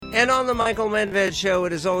And on the Michael Medved Show,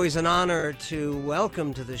 it is always an honor to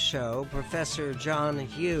welcome to the show Professor John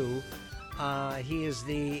Hugh. He is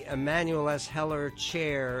the Emanuel S. Heller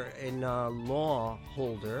Chair in Law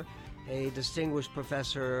holder, a distinguished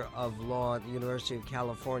professor of law at the University of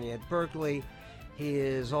California at Berkeley. He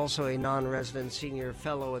is also a non-resident senior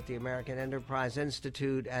fellow at the American Enterprise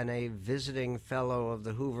Institute and a visiting fellow of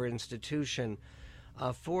the Hoover Institution.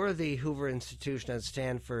 For the Hoover Institution at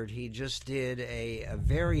Stanford, he just did a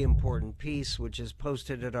very important piece, which is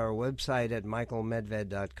posted at our website at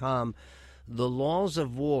michaelmedved.com, The Laws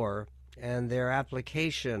of War and Their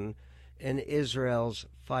Application in Israel's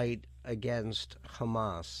Fight Against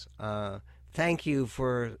Hamas. Thank you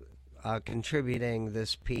for contributing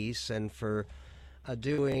this piece and for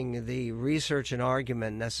doing the research and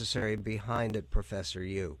argument necessary behind it, Professor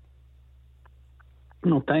Yu.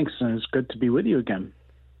 Well, thanks, and it's good to be with you again.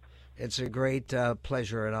 It's a great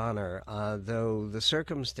pleasure and honor, though the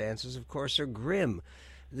circumstances, of course, are grim.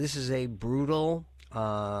 This is a brutal,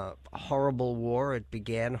 horrible war. It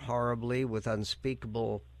began horribly with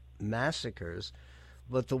unspeakable massacres.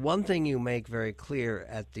 But the one thing you make very clear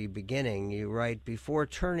at the beginning, you write, before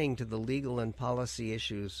turning to the legal and policy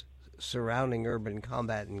issues surrounding urban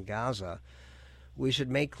combat in Gaza, we should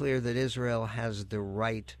make clear that Israel has the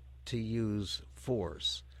right to use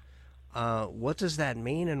force. What does that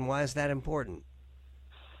mean, and why is that important?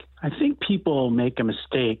 I think people make a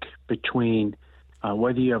mistake between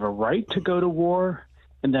whether you have a right to go to war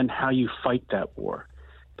and then how you fight that war.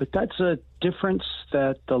 But that's a difference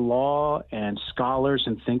that the law and scholars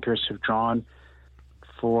and thinkers have drawn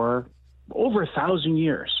for over 1,000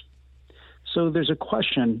 years. So there's a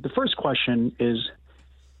question. The first question is,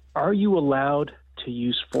 are you allowed to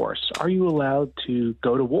use force? Are you allowed to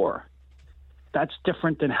go to war? That's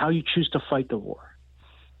different than how you choose to fight the war.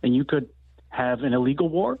 And you could have an illegal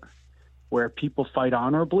war where people fight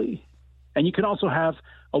honorably, and you can also have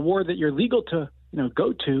a war that you're legal to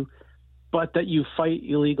go to, but that you fight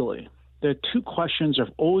illegally. The two questions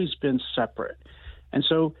have always been separate. And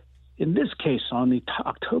so in this case, on the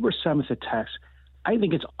October 7th attacks, I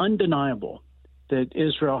think it's undeniable that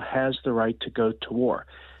Israel has the right to go to war.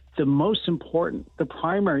 The most important, the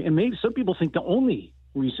primary, and maybe some people think the only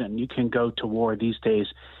reason you can go to war these days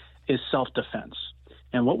is self-defense.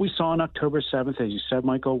 And what we saw on October 7th, as you said,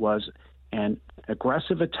 Michael, was an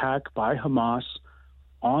aggressive attack by Hamas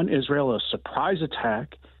on Israel, a surprise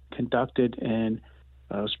attack conducted in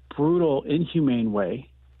a brutal, inhumane way.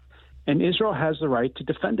 And Israel has the right to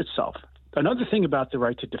defend itself. Another thing about the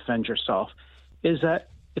right to defend yourself is that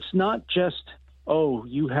it's not just,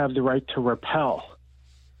 you have the right to repel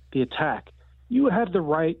the attack. You have the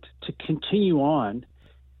right to continue on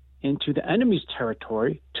into the enemy's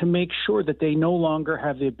territory to make sure that they no longer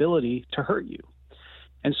have the ability to hurt you.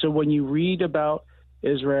 And so when you read about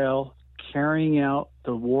Israel carrying out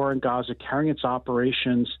the war in Gaza, carrying its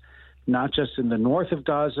operations, not just in the north of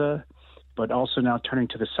Gaza, but also now turning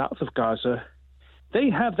to the south of Gaza, they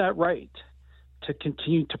have that right to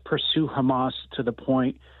continue to pursue Hamas to the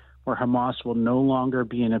point where Hamas will no longer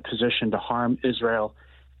be in a position to harm Israel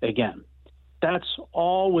again. That's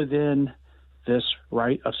all within this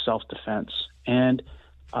right of self-defense. And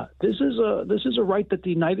this is a right that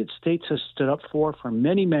the United States has stood up for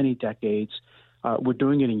many, many decades. We're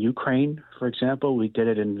doing it in Ukraine, for example. We did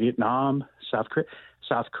it in Vietnam,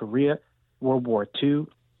 South Korea, World War II.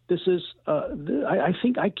 This is, I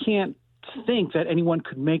can't think that anyone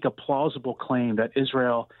could make a plausible claim that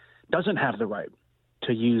Israel doesn't have the right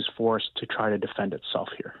to use force to try to defend itself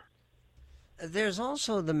here. There's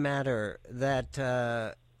also the matter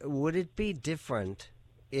that would it be different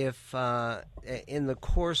if, in the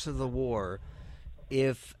course of the war,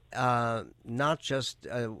 if not just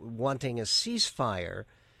wanting a ceasefire,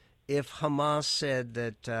 if Hamas said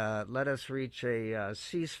that let us reach a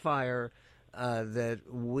ceasefire that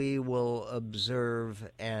we will observe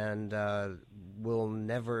and will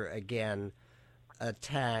never again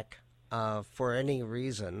attack for any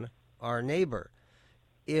reason our neighbor.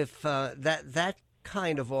 If that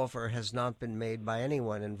kind of offer has not been made by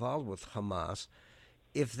anyone involved with Hamas,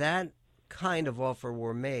 if that kind of offer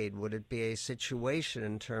were made, would it be a situation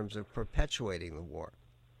in terms of perpetuating the war?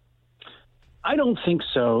 I don't think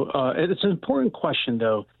so. It's an important question,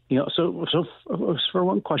 though. So for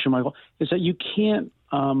one question, Michael, is that you can't,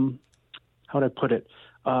 how would I put it?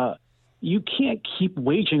 You can't keep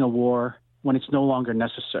waging a war when it's no longer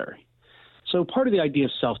necessary. So part of the idea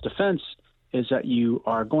of self-defense is that you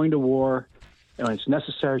are going to war when it's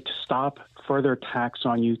necessary to stop further attacks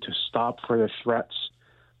on you, to stop further threats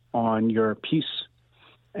on your peace.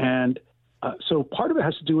 And so part of it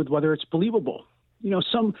has to do with whether it's believable.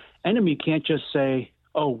 Some enemy can't just say,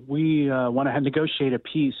 oh, we want to negotiate a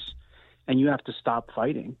peace and you have to stop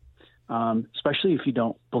fighting, especially if you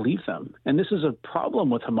don't believe them. And this is a problem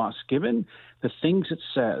with Hamas, given the things it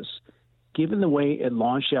says, given the way it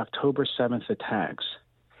launched the October 7th attacks.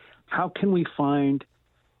 How can we find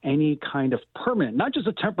any kind of permanent, not just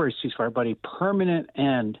a temporary ceasefire, but a permanent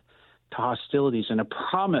end to hostilities and a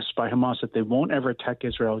promise by Hamas that they won't ever attack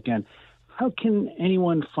Israel again? How can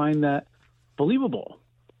anyone find that believable?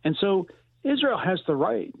 And so Israel has the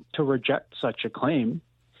right to reject such a claim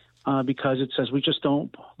because it says we just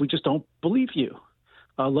don't believe you.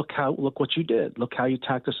 Look what you did. Look how you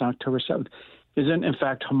attacked us on October 7th. Isn't, in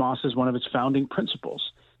fact, Hamas is one of its founding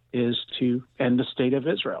principles is to end the state of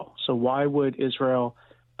Israel. So why would Israel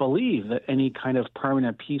believe that any kind of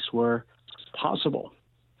permanent peace were possible?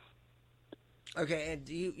 Okay, and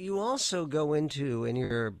you also go into in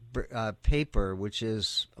your paper, which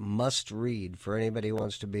is a must read for anybody who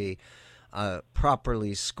wants to be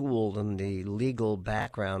properly schooled in the legal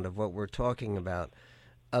background of what we're talking about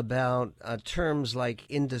terms like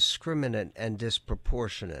indiscriminate and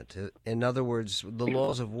disproportionate. In other words, the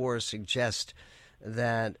laws of war suggest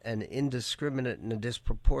that an indiscriminate and a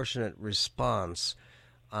disproportionate response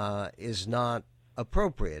is not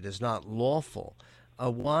appropriate, is not lawful.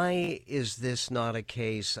 Why is this not a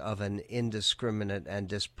case of an indiscriminate and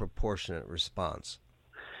disproportionate response?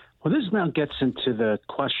 Well, this now gets into the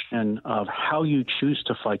question of how you choose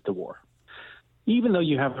to fight the war. Even though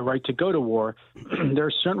you have the right to go to war, there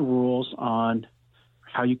are certain rules on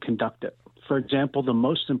how you conduct it. For example, the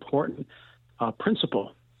most important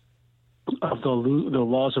principle of the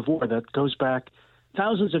laws of war that goes back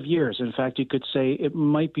thousands of years. In fact, you could say it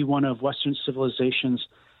might be one of Western civilization's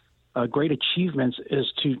great achievements is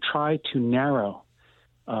to try to narrow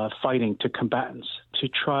fighting to combatants, to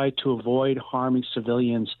try to avoid harming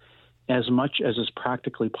civilians as much as is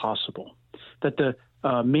practically possible. That the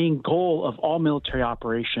main goal of all military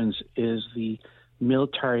operations is the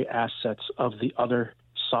military assets of the other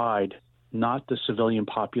side, not the civilian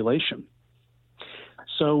population.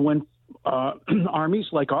 So when armies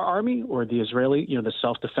like our army or the Israeli, the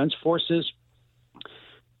self-defense forces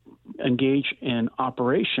engage in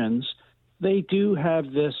operations, they do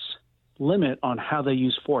have this limit on how they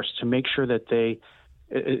use force to make sure that the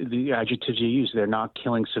adjectives you use, they're not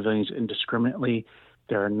killing civilians indiscriminately,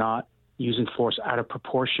 they're not using force out of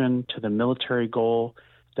proportion to the military goal,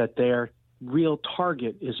 that their real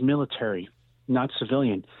target is military, not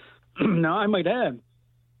civilian. Now, I might add,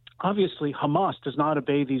 obviously, Hamas does not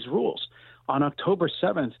obey these rules. On October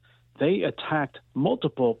 7th, they attacked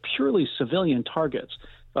multiple purely civilian targets.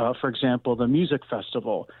 For example, the music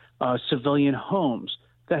festival, civilian homes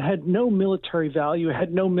that had no military value,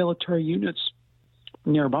 had no military units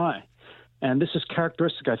nearby. And this is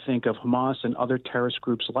characteristic, I think, of Hamas and other terrorist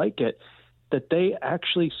groups like it, that they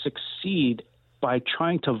actually succeed by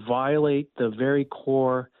trying to violate the very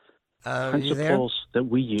core principles that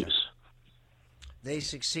we use. They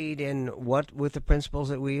succeed in what with the principles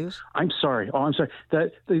that we use? I'm sorry.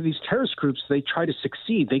 That these terrorist groups, they try to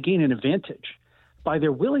succeed. They gain an advantage by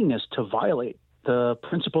their willingness to violate the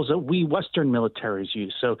principles that we Western militaries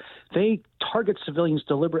use. So they target civilians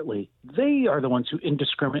deliberately. They are the ones who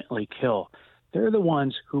indiscriminately kill. They're the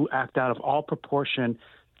ones who act out of all proportion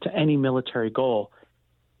to any military goal.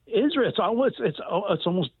 Israel, it's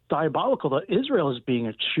almost diabolical that Israel is being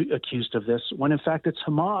accused of this when in fact it's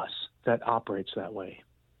Hamas that operates that way.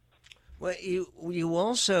 Well, you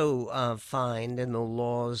also find in the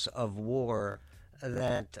laws of war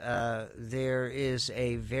that there is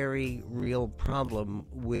a very real problem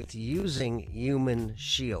with using human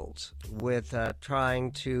shields, with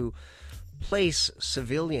trying to place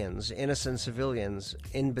civilians, innocent civilians,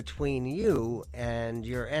 in between you and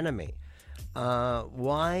your enemy.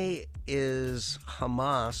 Why is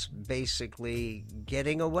Hamas basically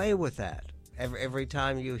getting away with that? Every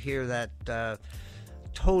time you hear that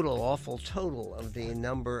awful total of the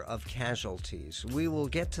number of casualties. We will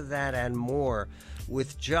get to that and more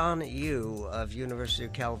with John Yu of University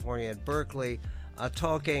of California at Berkeley,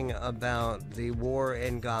 talking about the war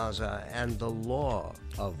in Gaza and the law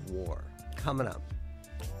of war. Coming up.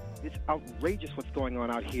 It's outrageous what's going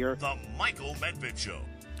on out here. The Michael Medved Show.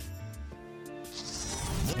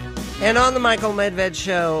 And on the Michael Medved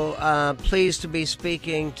Show, pleased to be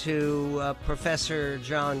speaking to Professor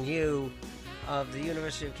John Yu of the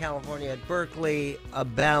University of California at Berkeley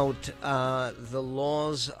about the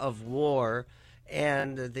laws of war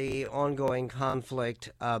and the ongoing conflict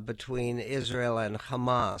between Israel and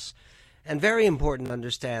Hamas. And very important to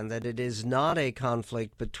understand that it is not a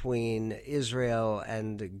conflict between Israel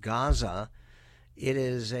and Gaza. It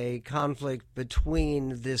is a conflict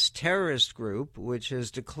between this terrorist group, which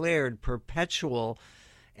has declared perpetual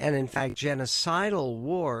and, in fact, genocidal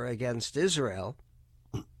war against Israel,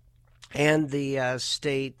 and the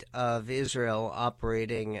state of Israel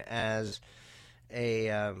operating as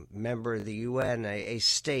a member of the UN, a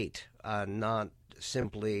state, not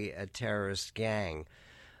simply a terrorist gang.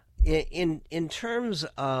 In terms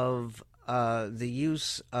of the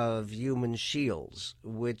use of human shields,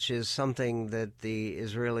 which is something that the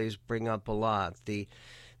Israelis bring up a lot,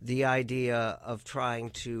 the idea of trying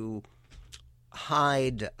to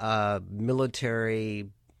hide military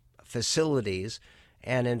facilities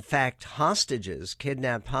and, in fact, hostages,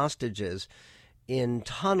 kidnapped hostages, in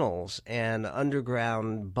tunnels and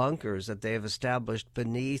underground bunkers that they have established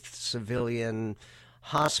beneath civilian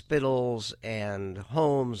hospitals and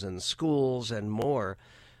homes and schools and more,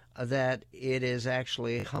 that it is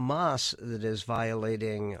actually Hamas that is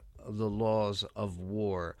violating the laws of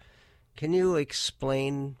war. Can you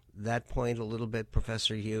explain that point a little bit,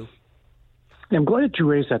 Professor Yu? I'm glad that you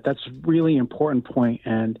raised that. That's a really important point,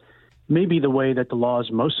 and maybe the way that the law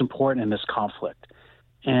is most important in this conflict.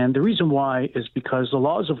 And the reason why is because the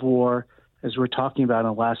laws of war, as we're talking about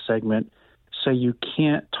in the last segment, say you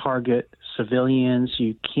can't target civilians,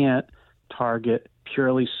 you can't target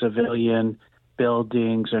purely civilian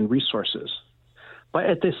buildings and resources. But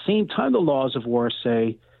at the same time, the laws of war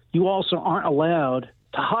say you also aren't allowed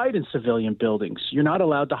to hide in civilian buildings. You're not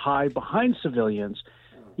allowed to hide behind civilians.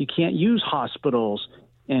 You can't use hospitals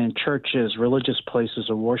and churches, religious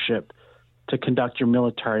places of worship to conduct your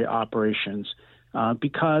military operations.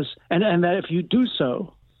 Because that if you do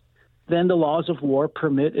so, then the laws of war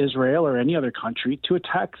permit Israel or any other country to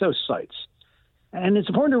attack those sites. And it's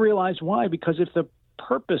important to realize why, because if the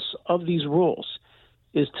purpose of these rules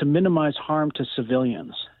is to minimize harm to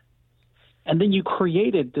civilians, and then you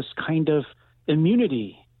created this kind of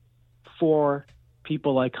immunity for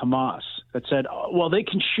people like Hamas that said, oh, well, they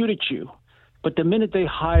can shoot at you, but the minute they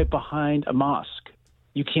hide behind a mosque,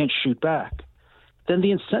 you can't shoot back. Then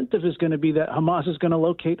the incentive is going to be that Hamas is going to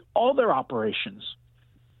locate all their operations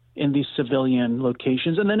in these civilian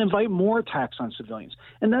locations and then invite more attacks on civilians.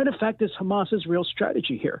 And that, in fact, is Hamas's real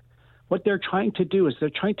strategy here. What they're trying to do is they're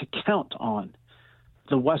trying to count on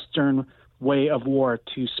the Western way of war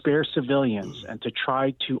to spare civilians and to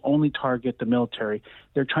try to only target the military.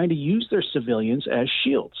 They're trying to use their civilians as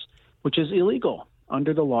shields, which is illegal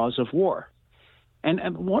under the laws of war. And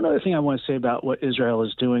one other thing I want to say about what Israel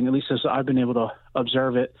is doing, at least as I've been able to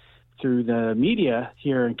observe it through the media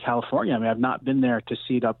here in California. I mean, I've not been there to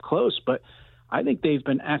see it up close, but I think they've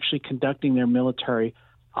been actually conducting their military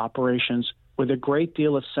operations with a great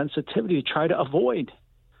deal of sensitivity to try to avoid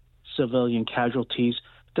civilian casualties,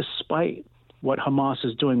 despite what Hamas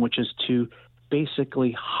is doing, which is to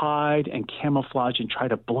basically hide and camouflage and try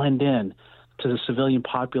to blend in to the civilian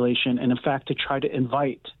population, and in fact to try to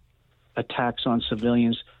invite attacks on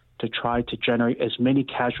civilians to try to generate as many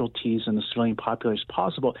casualties in the civilian population as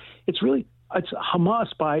possible. It's Hamas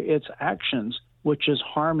by its actions, which is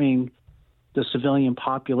harming the civilian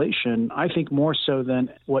population, I think more so than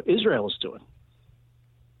what Israel is doing.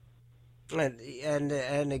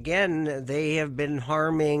 And again, they have been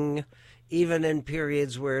harming even in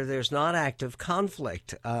periods where there's not active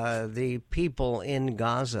conflict. The people in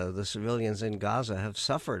Gaza, the civilians in Gaza, have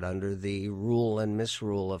suffered under the rule and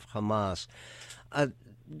misrule of Hamas.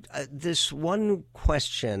 This one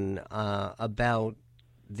question about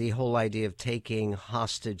the whole idea of taking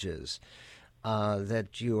hostages,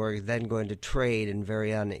 that you are then going to trade in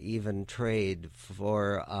very uneven trade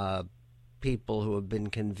for people who have been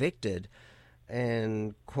convicted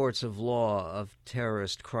in courts of law of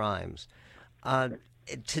terrorist crimes.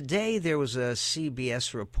 Today there was a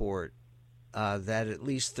CBS report that at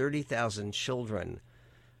least 30,000 children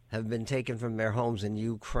have been taken from their homes in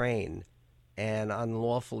Ukraine and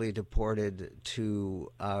unlawfully deported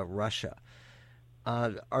to Russia.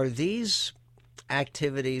 Are these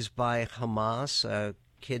activities by Hamas,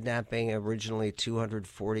 kidnapping originally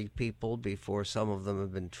 240 people before some of them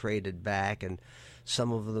have been traded back and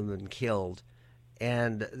some of them have been killed,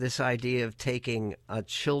 and this idea of taking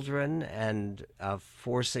children and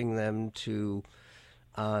forcing them to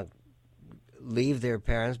leave their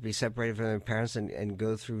parents, be separated from their parents, and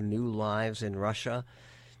go through new lives in Russia,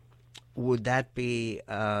 would that be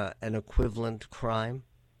an equivalent crime?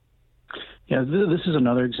 Yeah, this is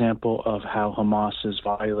another example of how Hamas is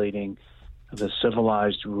violating the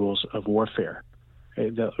civilized rules of warfare.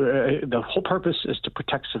 The whole purpose is to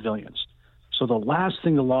protect civilians. So the last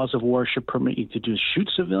thing the laws of war should permit you to do is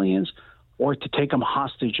shoot civilians or to take them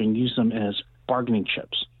hostage and use them as bargaining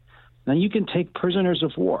chips. Now, you can take prisoners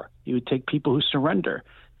of war, You would take people who surrender.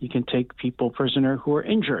 You can take people prisoner who are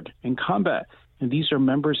injured in combat, and these are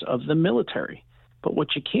members of the military. But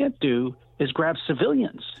what you can't do is grab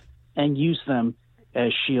civilians and use them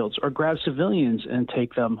as shields, or grab civilians and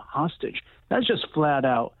take them hostage. That's just flat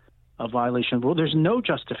out a violation of the rule. There's no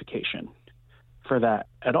justification for that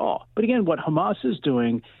at all. But again, what Hamas is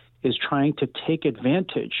doing is trying to take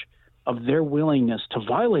advantage of their willingness to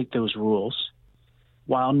violate those rules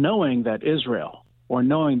while knowing that Israel, or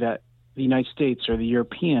knowing that the United States or the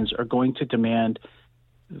Europeans, are going to demand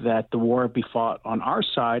that the war be fought on our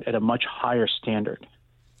side at a much higher standard.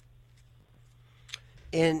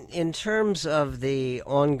 In terms of the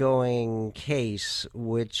ongoing case,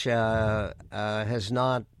 which has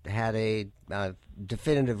not had a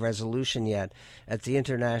definitive resolution yet at the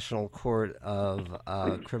International Court of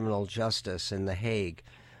Criminal Justice in The Hague,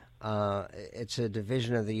 it's a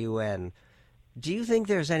division of the UN. Do you think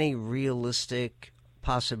there's any realistic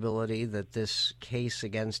possibility that this case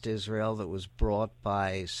against Israel that was brought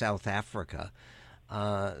by South Africa,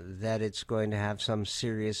 that it's going to have some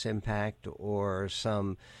serious impact or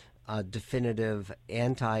some definitive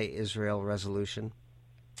anti-Israel resolution?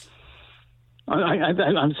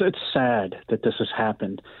 It's sad that this has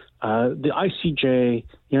happened. The ICJ,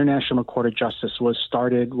 the International Court of Justice, was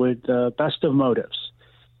started with the best of motives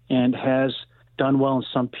and has done well in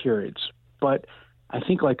some periods. But I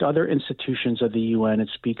think, like other institutions of the UN,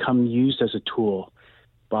 it's become used as a tool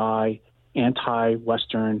by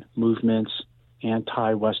anti-Western movements,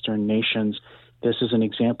 anti-Western nations. This is an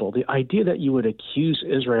example. The idea that you would accuse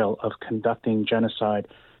Israel of conducting genocide,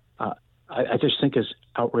 I just think is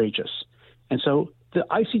outrageous. And so the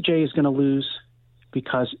ICJ is going to lose,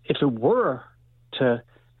 because if it were to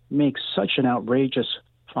make such an outrageous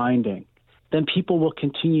finding, then people will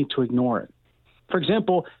continue to ignore it. For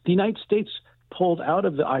example, the United States pulled out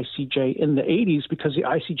of the ICJ in the 80s because the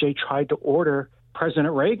ICJ tried to order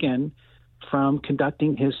President Reagan from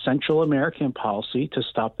conducting his Central American policy to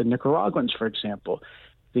stop the Nicaraguans, for example.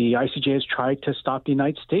 The ICJ has tried to stop the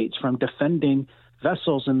United States from defending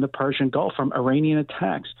vessels in the Persian Gulf from Iranian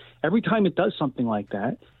attacks. Every time it does something like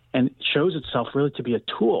that and shows itself really to be a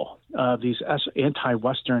tool of these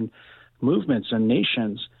anti-Western movements and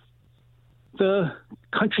nations, the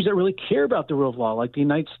countries that really care about the rule of law, like the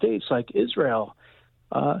United States, like Israel,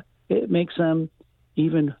 it makes them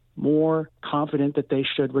even more confident that they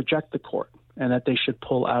should reject the court and that they should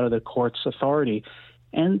pull out of the court's authority.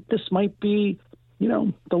 And this might be,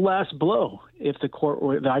 the last blow if the court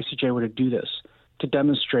or the ICJ were to do this, to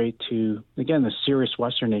demonstrate to, again, the serious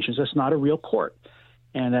Western nations, that's not a real court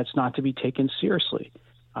and that's not to be taken seriously.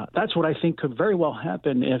 That's what I think could very well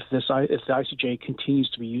happen if the ICJ continues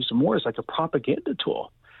to be used more as like a propaganda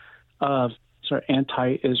tool of sort of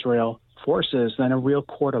anti-Israel forces than a real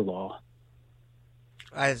court of law.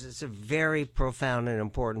 It's a very profound and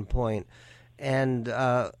important point. And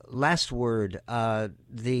last word,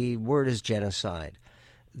 the word is genocide.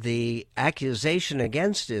 The accusation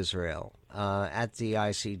against Israel at the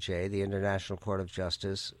ICJ, the International Court of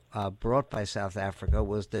Justice, brought by South Africa,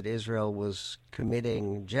 was that Israel was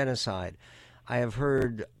committing genocide. I have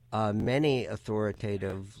heard many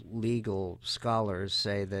authoritative legal scholars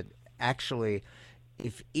say that actually,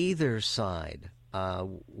 if either side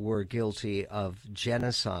were guilty of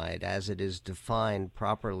genocide, as it is defined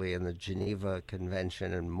properly in the Geneva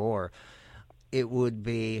Convention and more, it would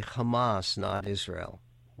be Hamas, not Israel.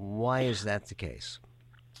 Why is that the case?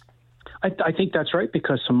 I think that's right,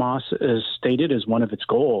 because Hamas is stated as one of its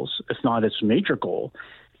goals, if not its major goal,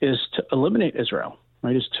 is to eliminate Israel,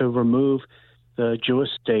 right? Is to remove the Jewish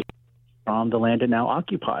state from the land it now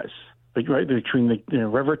occupies, right, between the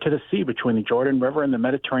river to the sea, between the Jordan River and the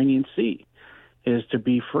Mediterranean Sea, is to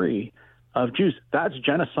be free of Jews. That's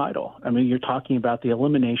genocidal. I mean, you're talking about the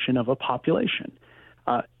elimination of a population.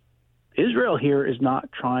 Israel here is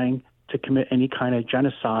not trying to commit any kind of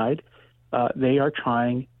genocide. They are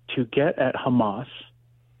trying to get at Hamas,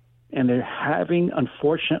 and they're having,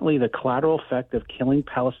 unfortunately, the collateral effect of killing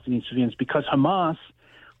Palestinian civilians because Hamas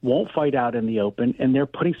won't fight out in the open, and they're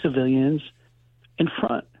putting civilians in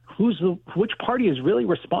front. Which party is really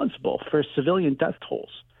responsible for civilian death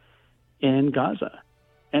tolls in Gaza?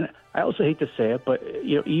 And I also hate to say it, but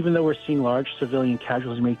even though we're seeing large civilian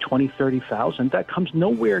casualties, maybe 20, 30,000, that comes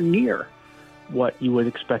nowhere near what you would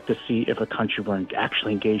expect to see if a country were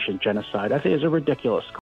actually engaged in genocide. I think it's a ridiculous